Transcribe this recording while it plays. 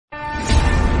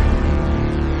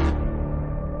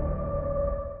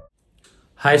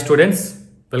Hi students,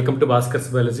 welcome to Bhaskar's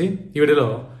biology. ఈ వీడియోలో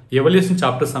evolution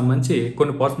chapter సంబంధించి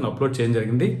కొన్ని పార్ట్స్ అప్లోడ్ చేయడం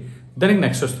జరిగింది. దానికి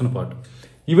నెక్స్ట్ వస్తున్న పార్ట్.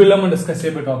 ఈ వీడియోలో మనం డిస్కస్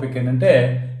చేయబోయే టాపిక్ ఏంటంటే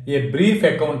a brief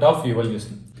account of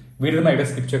evolution. Video ఎక్కడ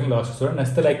స్కిప్ చేయకుండా లాస్ట్ చూడండి.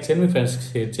 నచ్చితే లైక్ చేయండి, మీ ఫ్రెండ్స్కి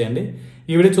షేర్ చేయండి.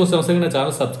 ఈ వీడియో చూసిన అవసరం నా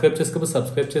ఛానల్ సబ్స్క్రైబ్ చేసుకోకపోతే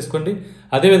సబ్స్క్రైబ్ చేసుకోండి.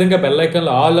 అదేవిధంగా బెల్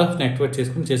ఐకాన్లో ఆల్ ఆఫ్ యాక్టివేట్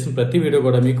చేసుకుని చేసిన ప్రతి వీడియో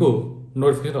కూడా మీకు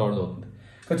నోటిఫికేషన్ రావడం అవుతుంది.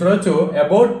 ఇక్కడ చూడవచ్చు,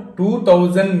 అబౌట్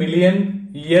 2000 million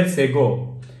years ago,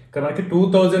 ఇక్కడ మనకి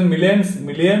 2000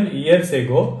 million years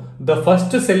ago the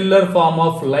first cellular form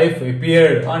of life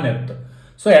appeared on earth.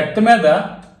 So earth మీద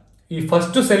ఈ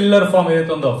ఫస్ట్ సెల్యులర్ ఫామ్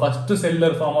ఏదైతే ఉందో, first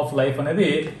cellular form of life అనేది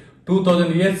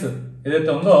 2000 years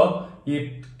ఏదైతే ఉందో, ఈ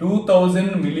 2000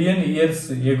 million years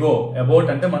ago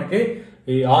అబౌట్ అంటే మనకి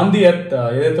ఈ ఆన్ ది ఎర్త్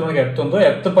ఏదైతే మనకి ఎర్త్ ఉందో,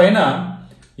 ఎర్త్ పైన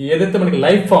ఏదైతే మనకి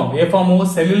life form, A form,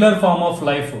 cellular form of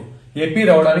life AP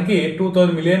రావడానికి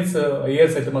 2000 million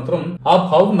years అయితే మాత్రం of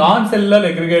how non cellular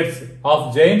aggregates of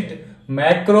giant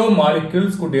macro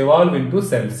molecules could evolve into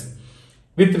cells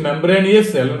with membranous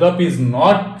cellular is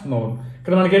not known.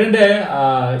 ఇక్కడ మనకి ఏంటంటే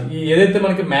ఈ ఏదైతే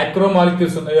మనకి మ్యాక్రో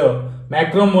మాలిక్యూల్స్ ఉన్నాయో,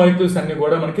 మ్యాక్రో మాలిక్యూల్స్ అన్ని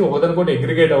కూడా మనకి ఒకదానికొకటి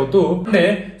అగ్రిగేట్ అవుతూ అంటే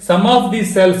సమ్ ఆఫ్ ది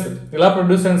సెల్స్, ఇలా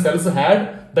ప్రొడ్యూస్ అయిన cells had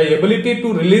the ability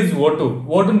to release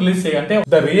ఓటుని రిలీజ్ చేయాలి. అంటే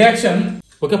ద రియాక్షన్,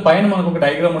 ఓకే, పైన మనకు ఒక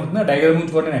డయాగ్రామ్ ఉంటుంది. ఆ డయాగ్రామ్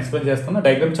గురించి కూడా నేను ఎక్స్ప్లెయిన్ చేస్తాను.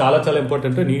 డయాగ్రామ్ చాలా చాలా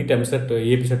important NEET EAMCET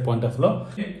EAPCET point of లో.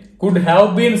 Could have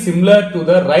been similar to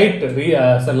the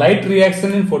light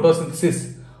reaction in photosynthesis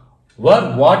were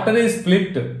water is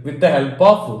split with the help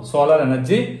of solar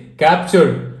energy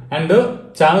captured and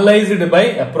channelised by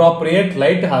appropriate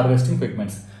light harvesting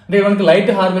pigments. అంటే మనకి light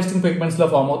harvesting pigments లో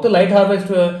form అవుతుంది. Light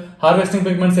harvesting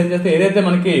pigments ఏం చేస్తే, ఏదైతే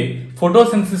మనకి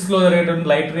photosynthesis లో జరిగేటువంటి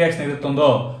లైట్ రియాక్షన్ ఏదైతే ఉందో,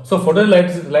 సో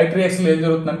లైట్ రియాక్షన్ ఏం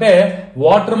జరుగుతుందంటే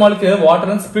వాటర్ మాలిక్యూల్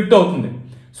వాటర్ అనేది స్ప్లిట్ అవుతుంది.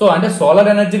 సో అంటే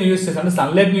సోలార్ ఎనర్జీని యూజ్ చేసి, అంటే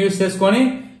సన్లైట్ ని యూజ్ చేసుకొని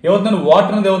ఏమవుతుంది,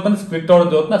 వాటర్ అనేది ఏమవుతుంది, స్ప్లిట్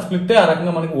అవడం జరుగుతుంది. ఆ స్ప్లిట్ ఆ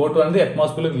రకంగా మనకి ఓటు అనేది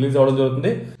అట్మాస్ఫియర్ లో రిలీజ్ అవడం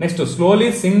జరుగుతుంది. Next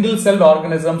slowly single cell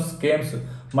organisms కేమ్స్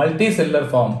multi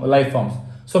cellular life forms.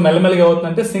 So మెల్లమెల్లగా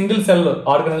అవుతుందంటే సింగిల్ సెల్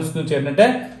ఆర్గానిజమ్స్ నుంచి ఏంటంటే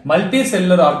multi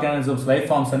cellular organisms life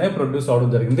forms అనేవి ప్రొడ్యూస్ అవడం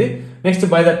జరిగింది. Next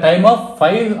by the time of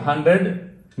 500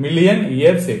 million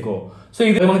years ago. So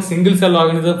ఇది మనకి సింగిల్ సెల్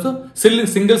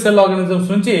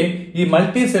ఆర్గానిజమ్స్ నుంచి ఈ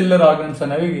మల్టీ సెల్యులర్ ఆర్గానిజమ్స్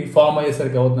అనేవి ఫామ్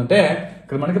అయ్యేసరికి అవుతుందంటే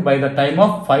ఇక్కడ మనకి by the time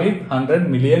of 500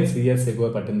 million years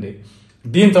ago పట్టింది.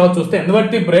 దీని తర్వాత చూస్తే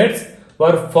invertebrates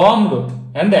were formed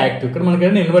and active. ఇక్కడ మనకి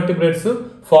ఇన్వర్టిబ్రేట్స్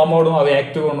ఫార్మ్ అవడం, అవి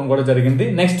యాక్టివ్ అవడం కూడా జరిగింది.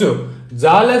 Next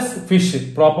జాలస్ fish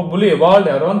probably evolved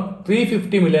around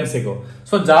 350 million ago.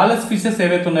 So జాలస్ fishes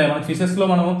ఏవైతే ఉన్నాయో, మన ఫిషెస్ లో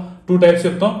మనం 2 types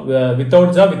చెప్తాం,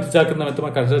 వితౌట్ జా, విత్ జా కింద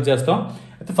మనం కన్సిడర్ చేస్తాం.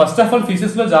 అయితే ఫస్ట్ ఆఫ్ ఆల్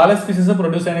ఫిషెస్ లో జాలస్ ఫిషెస్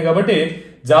ప్రొడ్యూస్ అయినాయి కాబట్టి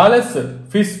జాలస్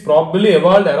fish probably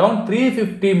evolved around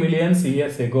 350 million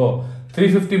years ago.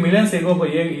 350 million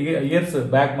years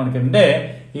back మనకి అంటే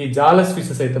ఈ జాలస్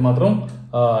ఫిషెస్ అయితే మాత్రం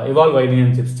ఇవాల్వ్ అయినాయి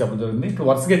అని చెప్పడం జరిగింది. ఇప్పుడు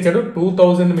వరుసగా ఇచ్చాడు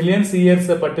 2000 million years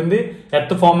పట్టింది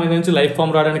ఎర్త్ ఫామ్ మీద నుంచి లైఫ్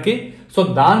ఫామ్ రావడానికి. సో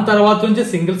దాని తర్వాత నుంచి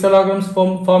సింగిల్ సెల్ ఆర్గాన్స్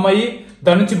ఫామ్ అయ్యి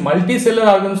దాని నుంచి మల్టీ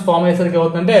సెల్యులర్ ఆర్గాన్స్ ఫామ్ అయ్యేసరికి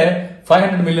అవుతుందంటే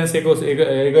 500 million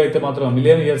ఎగో అయితే మాత్రం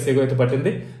మిలియన్ ఇయర్స్ ఎగో అయితే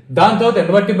పట్టింది. దాని తర్వాత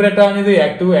ఇన్వర్టిబ్రేటా అనేది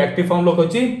యాక్టివ్ ఫామ్ లోకి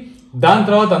వచ్చి దాని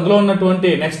తర్వాత అందులో ఉన్నటువంటి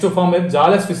నెక్స్ట్ ఫామ్ అయితే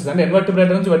జాలస్ ఫిషెస్, అంటే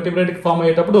ఇన్వర్టిబ్రేటా నుంచి వర్టిబ్రేట్ ఫామ్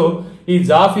అయ్యేటప్పుడు ఈ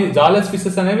జాలస్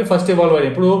ఫిషెస్ అనేవి ఫస్ట్ ఇవాల్వ్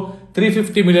అయ్యాయి. ఇప్పుడు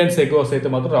 350 million ఎగోస్ అయితే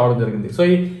మాత్రం రావడం జరిగింది. సో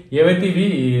ఏవైతే ఇవి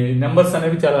నెంబర్స్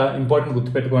అనేవి చాలా ఇంపార్టెంట్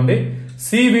గుర్తుపెట్టుకోండి.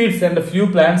 See weeds and few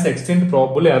plants extent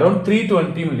probably around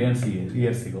 320 million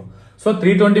years ago. So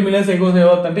 320 million ఎగోస్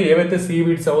ఏమవుతుందంటే ఏవైతే సీ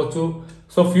వీడ్స్ అవ్వచ్చు,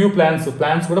 సో ఫ్యూ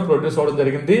ప్లాంట్స్ కూడా ప్రొడ్యూస్ అవడం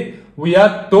జరిగింది.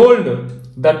 We are told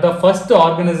that the first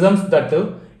organisms that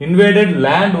invaded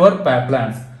land were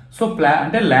plants. So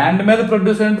అంటే land మీద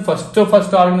produce అయిన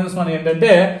first organisms మనం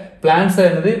ఏంటంటే ప్లాంట్స్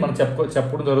అనేది మనం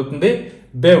చెప్పడం జరుగుతుంది.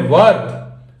 They were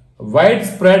wide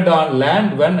spread on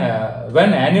land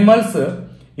when animals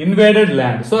invaded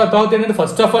land. So ఆ తర్వాత ఏంటంటే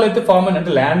ఫస్ట్ ఆఫ్ ఆల్ అయితే ఫార్మ్ అయిన,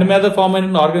 అంటే ల్యాండ్ మీద ఫార్మ్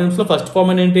అయిన ఆర్గానిజమ్స్ లో ఫస్ట్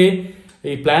ఫార్మ్ అయిన ఏంటి,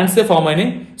 ఈ ప్లాంట్స్ ఫార్మ్ అయినాయి.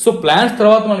 సో ప్లాంట్స్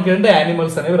తర్వాత మనకి ఏంటంటే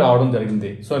యానిమల్స్ అనేవి రావడం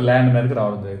జరిగింది. సో ల్యాండ్ మీదకి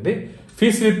రావడం జరిగింది.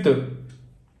 Fish with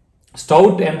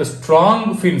stout and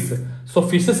strong fins. So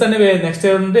fishes అనేవి నెక్స్ట్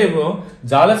ఏంటంటే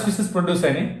జాలస్ ఫిషెస్ ప్రొడ్యూస్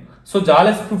అయినాయి. సో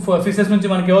జాలస్ ఫిషెస్ నుంచి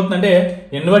మనకి ఏమవుతుందంటే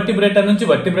ఇన్వర్టిబ్రేటా నుంచి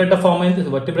వర్టిబ్రేటా ఫామ్ అయింది,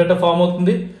 వర్టిబ్రేటా ఫామ్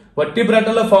అవుతుంది.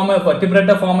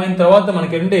 వర్టిబ్రేటా ఫామ్ అయిన తర్వాత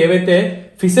మనకి ఏంటంటే ఏవైతే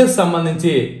ఫిషెస్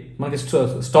సంబంధించి మనకి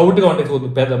స్టౌట్ గా ఉండే,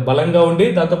 పెద్ద బలంగా ఉండి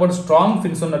దాంతోపాటు స్ట్రాంగ్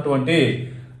ఫిన్స్ ఉన్నటువంటి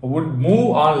would move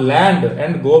on land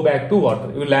and go back to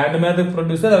water. ఇవి ల్యాండ్ మీద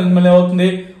ప్రొడ్యూస్ దాని మళ్ళీ ఏమవుతుంది,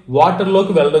 వాటర్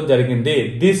లోకి వెళ్ళడం జరిగింది.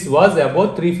 This was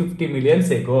about 350 million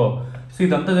ago. So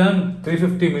ఇదంతా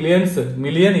 350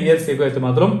 million years ago అయితే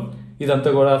మాత్రం ఇదంతా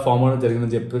కూడా ఫామ్ అవడం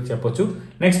జరిగిందని చెప్పొచ్చు.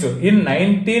 నెక్స్ట్ ఇన్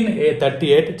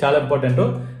 1938 చాలా ఇంపార్టెంట్,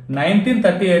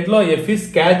 1938 లో ఎ fish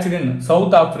cached in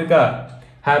south Africa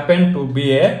happen to be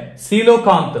A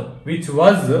సీలోకాంత్ which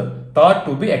was thought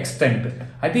to be extent.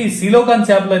 అయితే ఈ సీలోకాంత్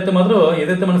చేపలు అయితే మాత్రం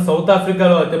ఏదైతే మన సౌత్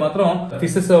ఆఫ్రికాలో అయితే మాత్రం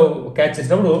ఫిషెస్ క్యాచ్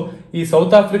చేసినప్పుడు ఈ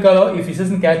సౌత్ ఆఫ్రికాలో ఈ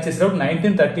ఫిషెస్ ని క్యాచ్ చేసినప్పుడు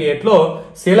 1938 లో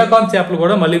సీలోకాంత్ చేపలు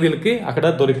కూడా మళ్ళీ వీళ్ళకి అక్కడ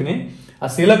దొరికినాయి. ఆ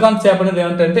సీలోకాంత్ చేప అనేది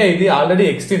ఏమంటే ఇది ఆల్రెడీ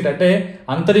ఎక్స్టింట్ అంటే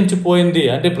అంతరించిపోయింది,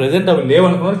 అంటే ప్రెసెంట్ అవి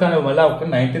లేవనుకున్నారు కానీ మళ్ళీ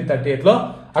 1938 లో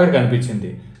అక్కడ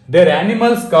కనిపించింది. There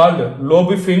animals called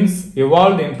లోబిఫిన్స్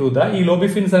evolved in to ఈ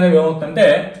లోబిఫిన్స్ అనేవి ఏమవుతుందంటే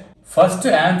first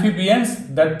amphibians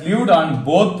that lived on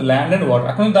both land and water.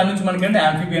 అక్కడ దాని నుంచి మనకి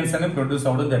ఆంఫిబియన్స్ అనేది ప్రొడ్యూస్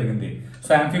అవ్వడం జరిగింది.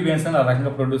 సో ఆంఫిబియన్స్ అని ఆ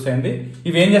రకంగా ప్రొడ్యూస్ అయింది.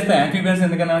 ఇవి ఏం చేస్తాయి ఆంఫిబియన్స్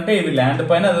ఎందుకంటే ఇవి ల్యాండ్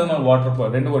పైన అదే మన వాటర్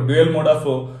పైన రెండు dual mode of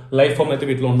life form అయితే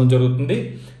వీటిలో ఉండడం జరుగుతుంది.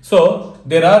 So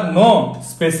there are no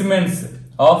specimens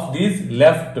of these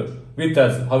left with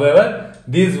us, however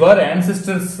these were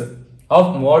ancestors of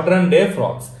modern day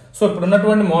frogs. So ఇప్పుడు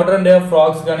ఉన్నటువంటి మోడర్న్ డే ఆఫ్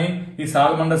ఫ్రాగ్స్ కానీ ఈ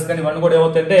సాల్మండర్స్ కానీ ఇవన్నీ కూడా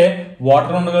ఏమవుతాయంటే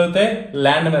వాటర్ ఉండగలుగుతాయి,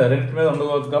 ల్యాండ్ మీద రెండింటి మీద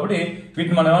ఉండగలుగుతాయి. కాబట్టి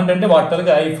వీటిని మనం ఏమంటే వాటి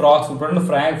తలక ఈ ఫ్రాగ్స్ ఇప్పుడు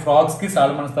ఫ్రాగ్స్ కి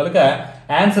సాల్మండర్స్ తలక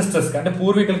యాన్సిస్టర్స్ కి అంటే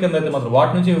పూర్వీకుల కింద అయితే మాత్రం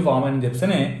వాటి నుంచి ఇవి ఫామ్ అని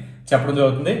చెప్పి చెప్పడం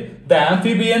జరుగుతుంది. The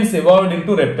amphibians evolved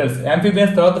into reptiles.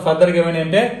 Amphibians తర్వాత ఫర్దర్ గా ఏమైనా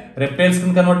అంటే రెప్టైల్స్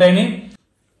కింద కన్వర్ట్ అయినాయి.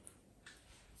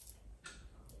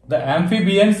 The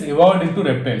amphibians evolved into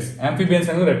reptiles. Amphibians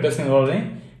అనేది రెప్టైల్స్ ఇన్వాల్వ్ అయినాయి.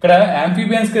 ఇక్కడ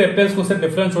ఆంఫిబియన్స్ కి రెప్టైల్స్ వస్తే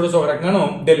డిఫరెన్స్ చూడొచ్చు. ఒక రకంగా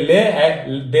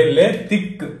దే లే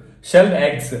thick shell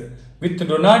eggs with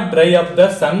do not dry up the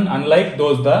sun unlike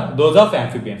those of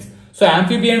amphibians. So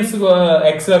amphibians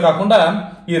eggs గా కాకుండా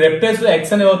ఈ రెప్టైల్స్ లో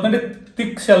ఎగ్స్ అనేవి అవుతుందంటే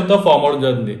థిక్ షెల్ తో ఫామ్ అవడం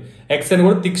జరుగుతుంది. ఎగ్స్ అని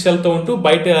కూడా థిక్ షెల్ తో ఉంటూ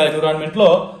బయట ఎన్విరాన్మెంట్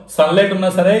లో సన్లైట్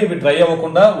ఉన్నా సరే ఇవి డ్రై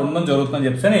అవ్వకుండా ఉండడం జరుగుతుందని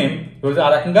చెప్పి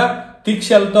ఆ రకంగా థిక్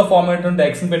షెల్ తో ఫామ్ అయినటువంటి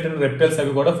ఎగ్స్ పెట్టిన రెప్టైల్స్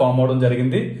అవి కూడా ఫామ్ అవడం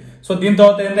జరిగింది. సో దీని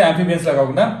తర్వాత ఏంటంటే ఆంఫిబియన్స్ లా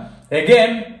కాకుండా again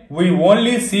we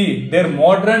only see their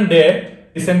modern day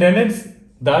descendants,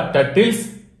 the turtles,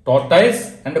 tortoise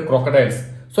and crocodiles.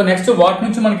 So next వాటి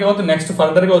నుంచి మనకి ఏమవుతుంది నెక్స్ట్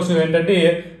ఫర్దర్ గా వచ్చినవి ఏంటంటే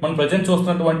మనం ప్రజెంట్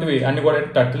చూస్తున్నటువంటివి అన్ని కూడా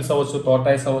టర్టిల్స్ అవ్వచ్చు,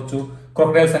 టోర్టాయిస్ అవ్వచ్చు,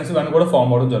 క్రొకడైల్స్ అనేసి ఇవన్నీ కూడా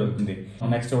ఫామ్ అవడం జరుగుతుంది.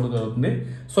 నెక్స్ట్ ఇవ్వడం జరుగుతుంది.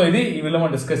 సో ఇది ఈ వీడియో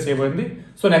మనం డిస్కస్ చేయబడింది.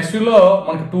 సో నెక్స్ట్ వీడియోలో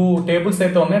మనకి 2 టేబుల్స్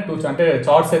అయితే ఉన్నాయి, 2 అంటే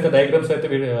చార్ట్స్ అయితే డయాగ్రామ్స్ అయితే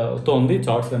తో ఉంది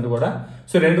చార్ట్స్ రెండు కూడా.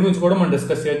 సో రెండు గురించి కూడా మనం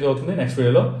డిస్కస్ చేయడం జరుగుతుంది నెక్స్ట్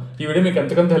వీడియోలో. ఈ వీడియో మీకు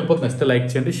ఎంతకంత హెల్ప్ అవుతుంది, నెక్స్ట్ లైక్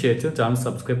చేయండి, షేర్ చేయండి, ఛానల్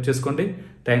సబ్స్క్రైబ్ చేసుకోండి.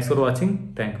 Thanks for watching.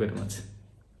 Thank you very much.